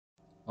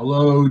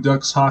Hello,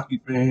 Ducks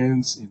hockey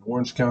fans in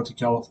Orange County,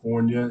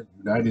 California,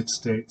 United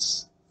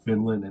States,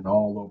 Finland, and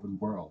all over the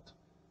world.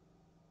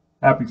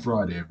 Happy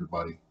Friday,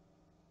 everybody.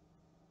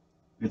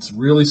 It's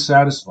really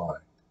satisfying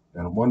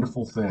and a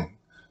wonderful thing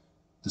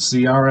to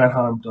see our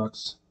Anaheim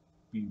Ducks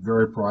be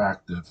very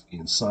proactive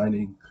in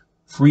signing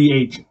free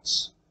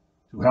agents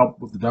to help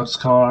with the Ducks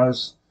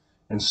cause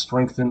and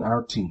strengthen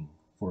our team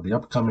for the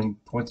upcoming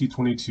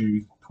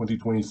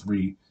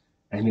 2022-2023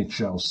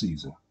 NHL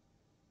season.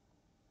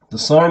 The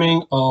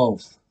signing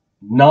of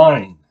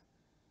 9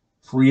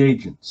 free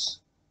agents,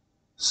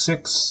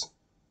 6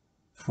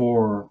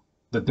 for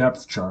the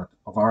depth chart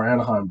of our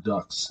Anaheim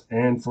Ducks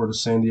and for the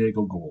San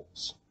Diego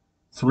Gulls.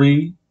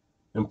 3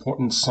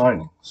 important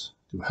signings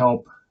to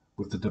help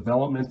with the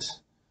development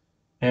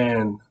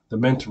and the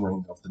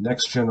mentoring of the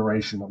next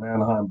generation of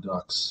Anaheim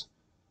Ducks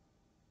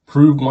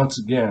prove once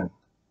again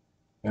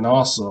and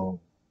also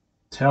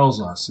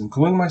tells us,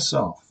 including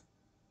myself,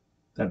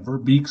 that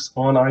Verbeek's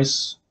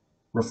on-ice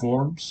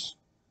reforms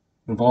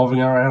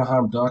involving our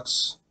Anaheim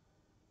Ducks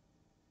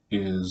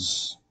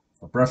is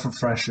a breath of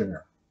fresh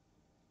air,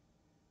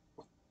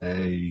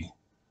 a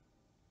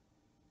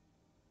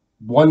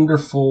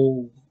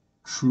wonderful,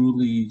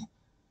 truly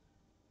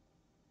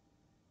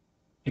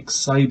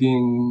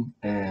exciting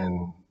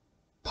and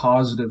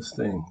positive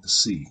thing to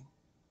see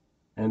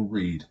and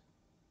read.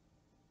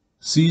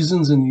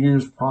 Seasons and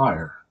years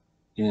prior,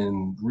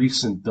 in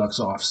recent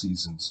Ducks off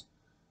seasons,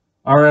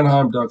 our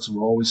Anaheim Ducks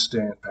will always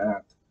stand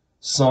pat,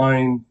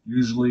 sign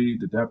usually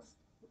the depth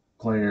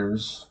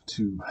players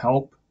to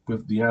help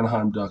with the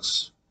Anaheim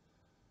Ducks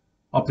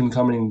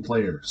up-and-coming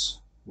players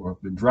who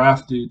have been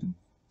drafted,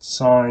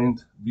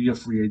 signed via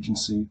free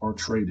agency, or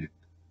traded.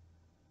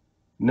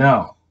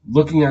 Now,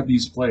 looking at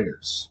these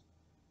players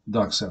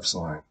Ducks have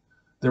signed,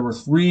 there were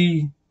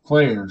 3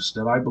 players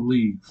that I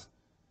believe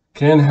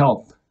can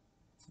help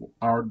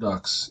our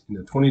Ducks in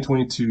the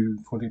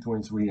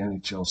 2022-2023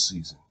 NHL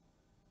season.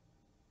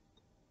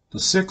 The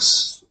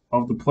 6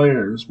 of the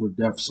players were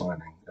depth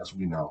signing, as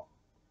we know.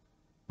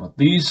 But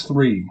these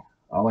 3,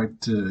 I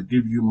like to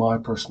give you my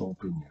personal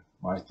opinion,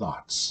 my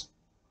thoughts.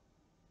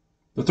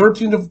 The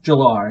 13th of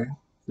July,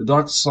 the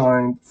Ducks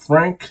signed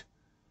Frank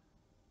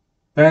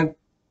Vatrano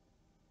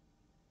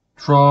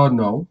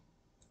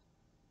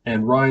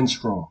and Ryan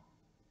Strome,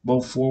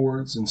 both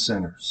forwards and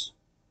centers.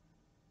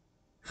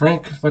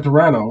 Frank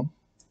Vatrano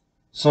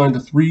signed a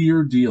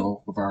 3-year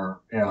deal with our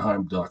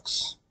Anaheim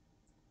Ducks.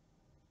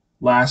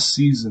 Last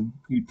season,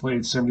 he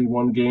played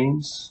 71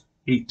 games,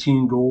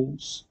 18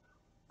 goals,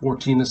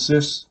 14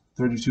 assists,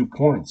 32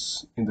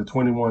 points in the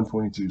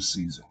 21-22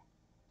 season.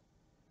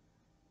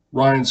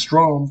 Ryan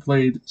Strome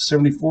played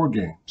 74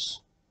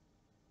 games,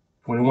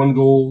 21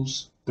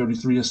 goals,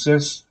 33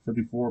 assists,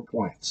 34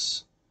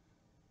 points.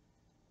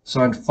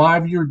 Signed a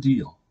 5-year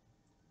deal.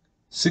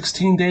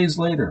 16 days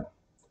later,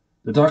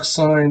 the Ducks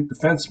signed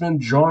defenseman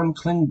John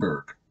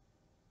Klingberg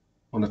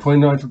on the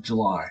 29th of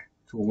July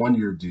to a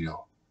 1-year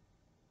deal.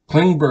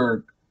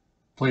 Klingberg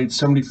played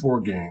 74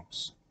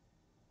 games,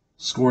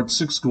 scored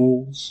 6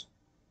 goals,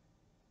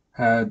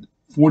 had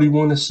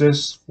 41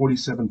 assists,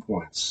 47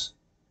 points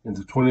in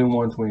the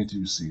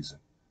 21-22 season.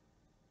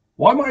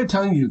 Why am I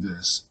telling you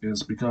this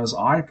is because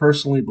I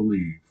personally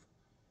believe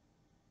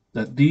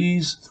that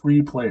these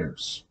 3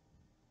 players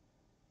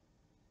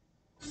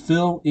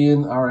fill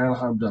in our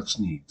Anaheim Ducks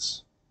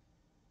needs,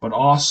 but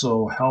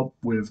also help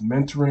with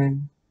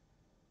mentoring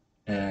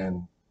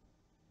and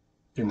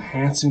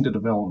enhancing the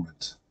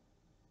development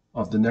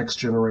of the next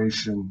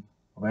generation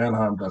of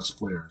Anaheim Ducks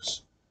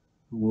players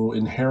who will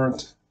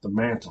inherit the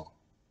mantle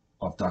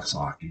of Ducks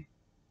hockey.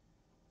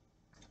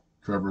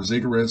 Trevor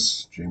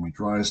Zegras, Jamie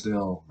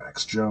Drysdale,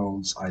 Max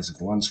Jones, Isaac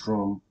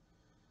Lundstrom,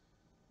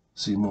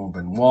 Simon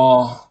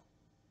Benoit,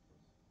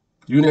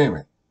 you name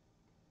it.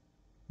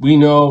 We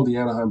know the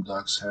Anaheim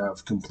Ducks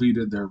have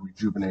completed their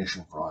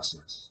rejuvenation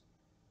process.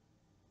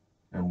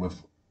 And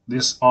with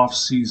this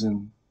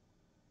off-season,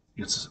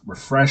 it's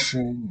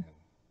refreshing and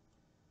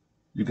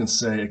you can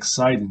say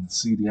exciting to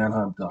see the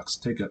Anaheim Ducks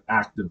take an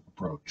active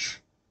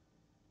approach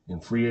in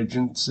free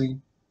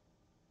agency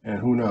and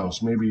who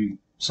knows, maybe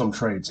some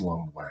trades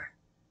along the way.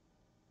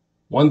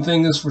 One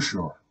thing is for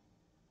sure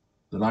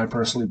that I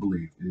personally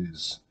believe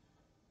is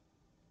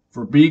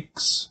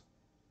Verbeek's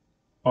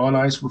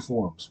on-ice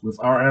reforms with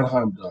our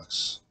Anaheim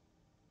Ducks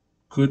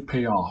could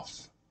pay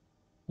off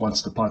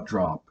once the puck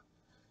drop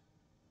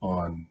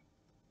on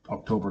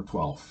October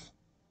 12th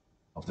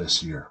of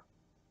this year.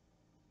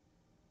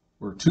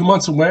 We're 2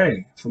 months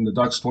away from the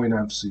Ducks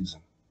 29th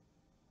season.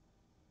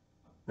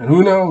 And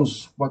who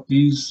knows what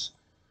these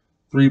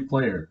 3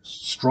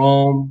 players,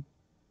 Strome,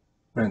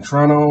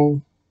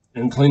 Vatrano,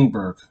 and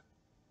Klingberg,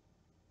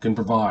 can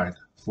provide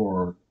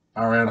for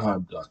our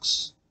Anaheim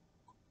Ducks.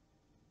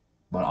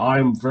 But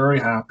I'm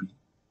very happy,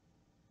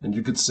 and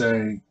you could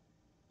say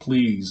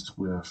pleased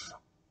with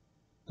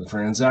the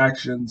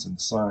transactions and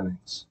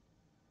signings.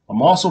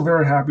 I'm also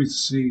very happy to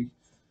see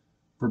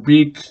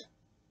Verbeek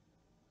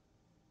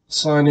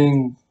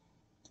signing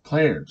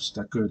players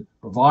that could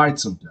provide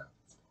some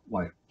depth,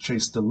 like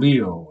Chase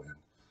DeLeo and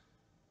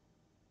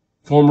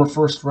Former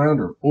first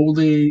rounder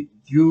Ole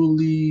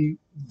Yuli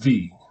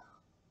V.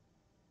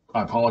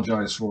 I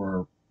apologize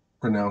for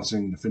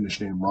pronouncing the Finnish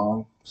name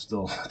wrong.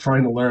 Still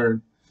trying to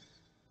learn.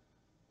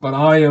 But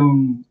I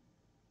am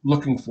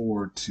looking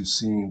forward to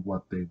seeing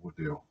what they will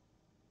do,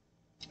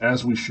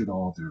 as we should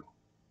all do.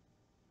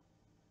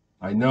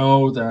 I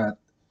know that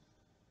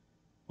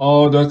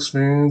all Ducks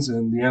fans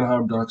and the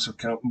Anaheim Ducks are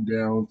counting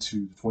down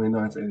to the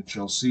 29th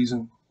NHL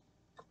season.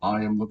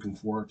 I am looking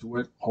forward to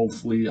it.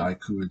 Hopefully I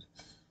could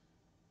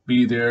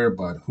be there,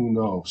 but who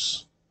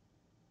knows.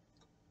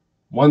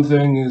 One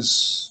thing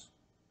is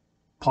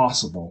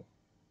possible.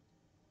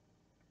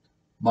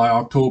 By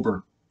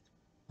October,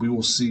 we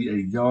will see a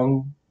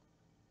young,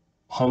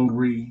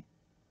 hungry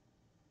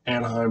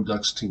Anaheim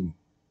Ducks team,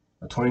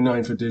 a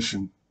 29th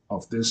edition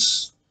of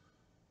this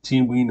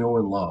team we know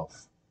and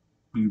love,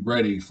 be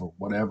ready for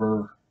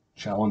whatever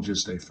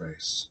challenges they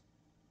face.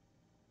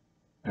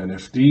 And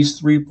if these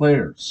three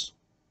players,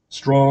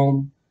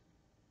 Strome,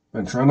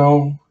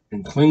 Vatrano,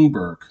 and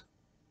Klingberg,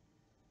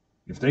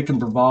 if they can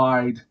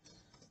provide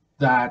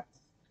that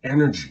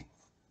energy,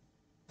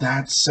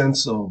 that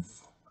sense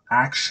of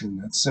action,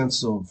 that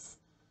sense of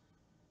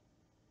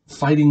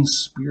fighting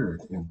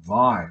spirit and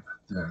vibe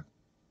that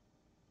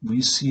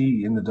we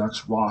see in the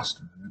Ducks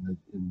roster, in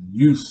the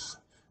youth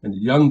and the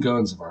young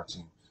guns of our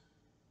team,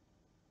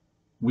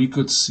 we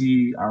could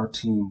see our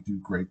team do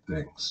great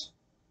things.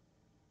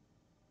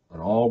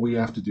 But all we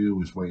have to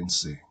do is wait and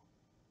see.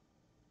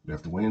 We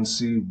have to wait and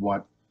see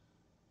what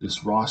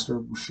this roster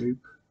will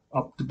shape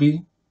up to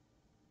be.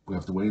 We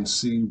have to wait and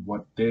see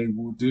what they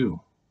will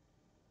do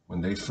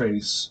when they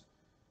face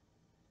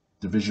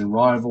division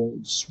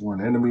rivals,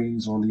 sworn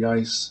enemies on the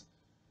ice,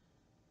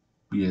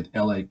 be it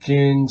LA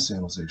Kings,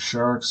 San Jose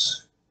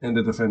Sharks, and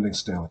the defending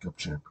Stanley Cup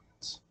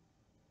champions.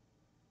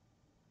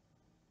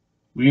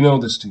 We know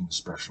this team is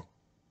special.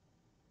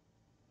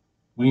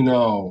 We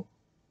know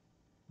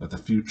that the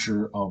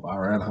future of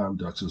our Anaheim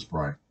Ducks is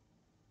bright.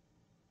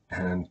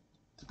 And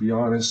to be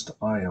honest,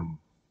 I am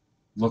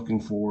looking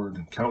forward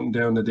and counting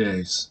down the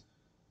days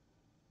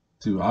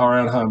to our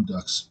Anaheim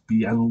Ducks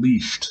be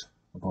unleashed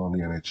upon the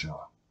NHL.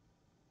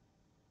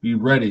 Be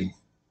ready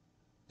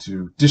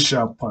to dish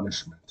out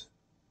punishment.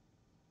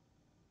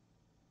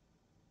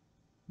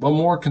 What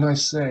more can I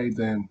say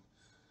than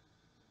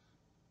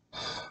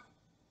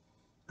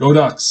go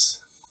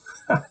Ducks?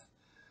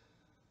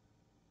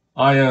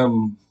 I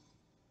am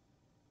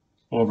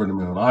over the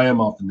moon. I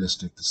am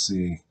optimistic to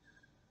see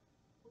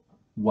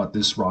what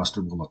this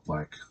roster will look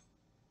like.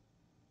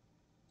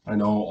 I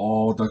know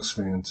all Ducks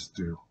fans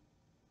do.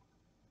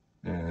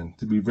 And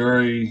to be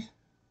very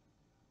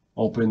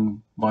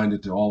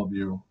open-minded to all of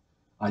you,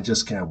 I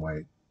just can't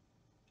wait.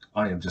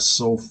 I am just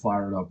so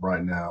fired up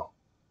right now,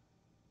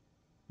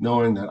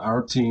 knowing that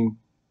our team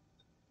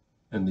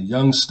and the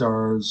young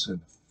stars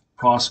and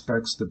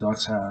prospects the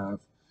Ducks have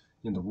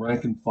in the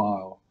rank and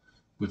file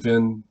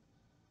within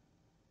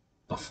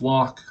the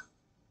flock,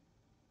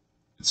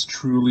 it's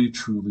truly,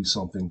 truly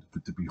something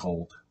to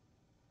behold.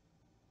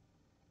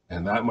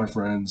 And that, my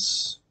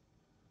friends,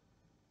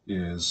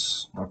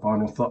 is my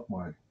final thought,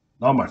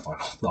 not my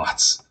final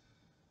thoughts,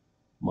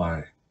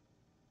 my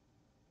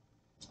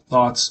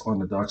thoughts on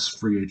the Ducks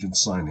free agent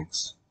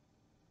signings.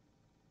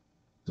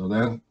 Till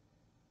then,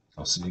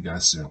 I'll see you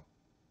guys soon.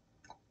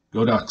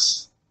 Go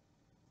Ducks!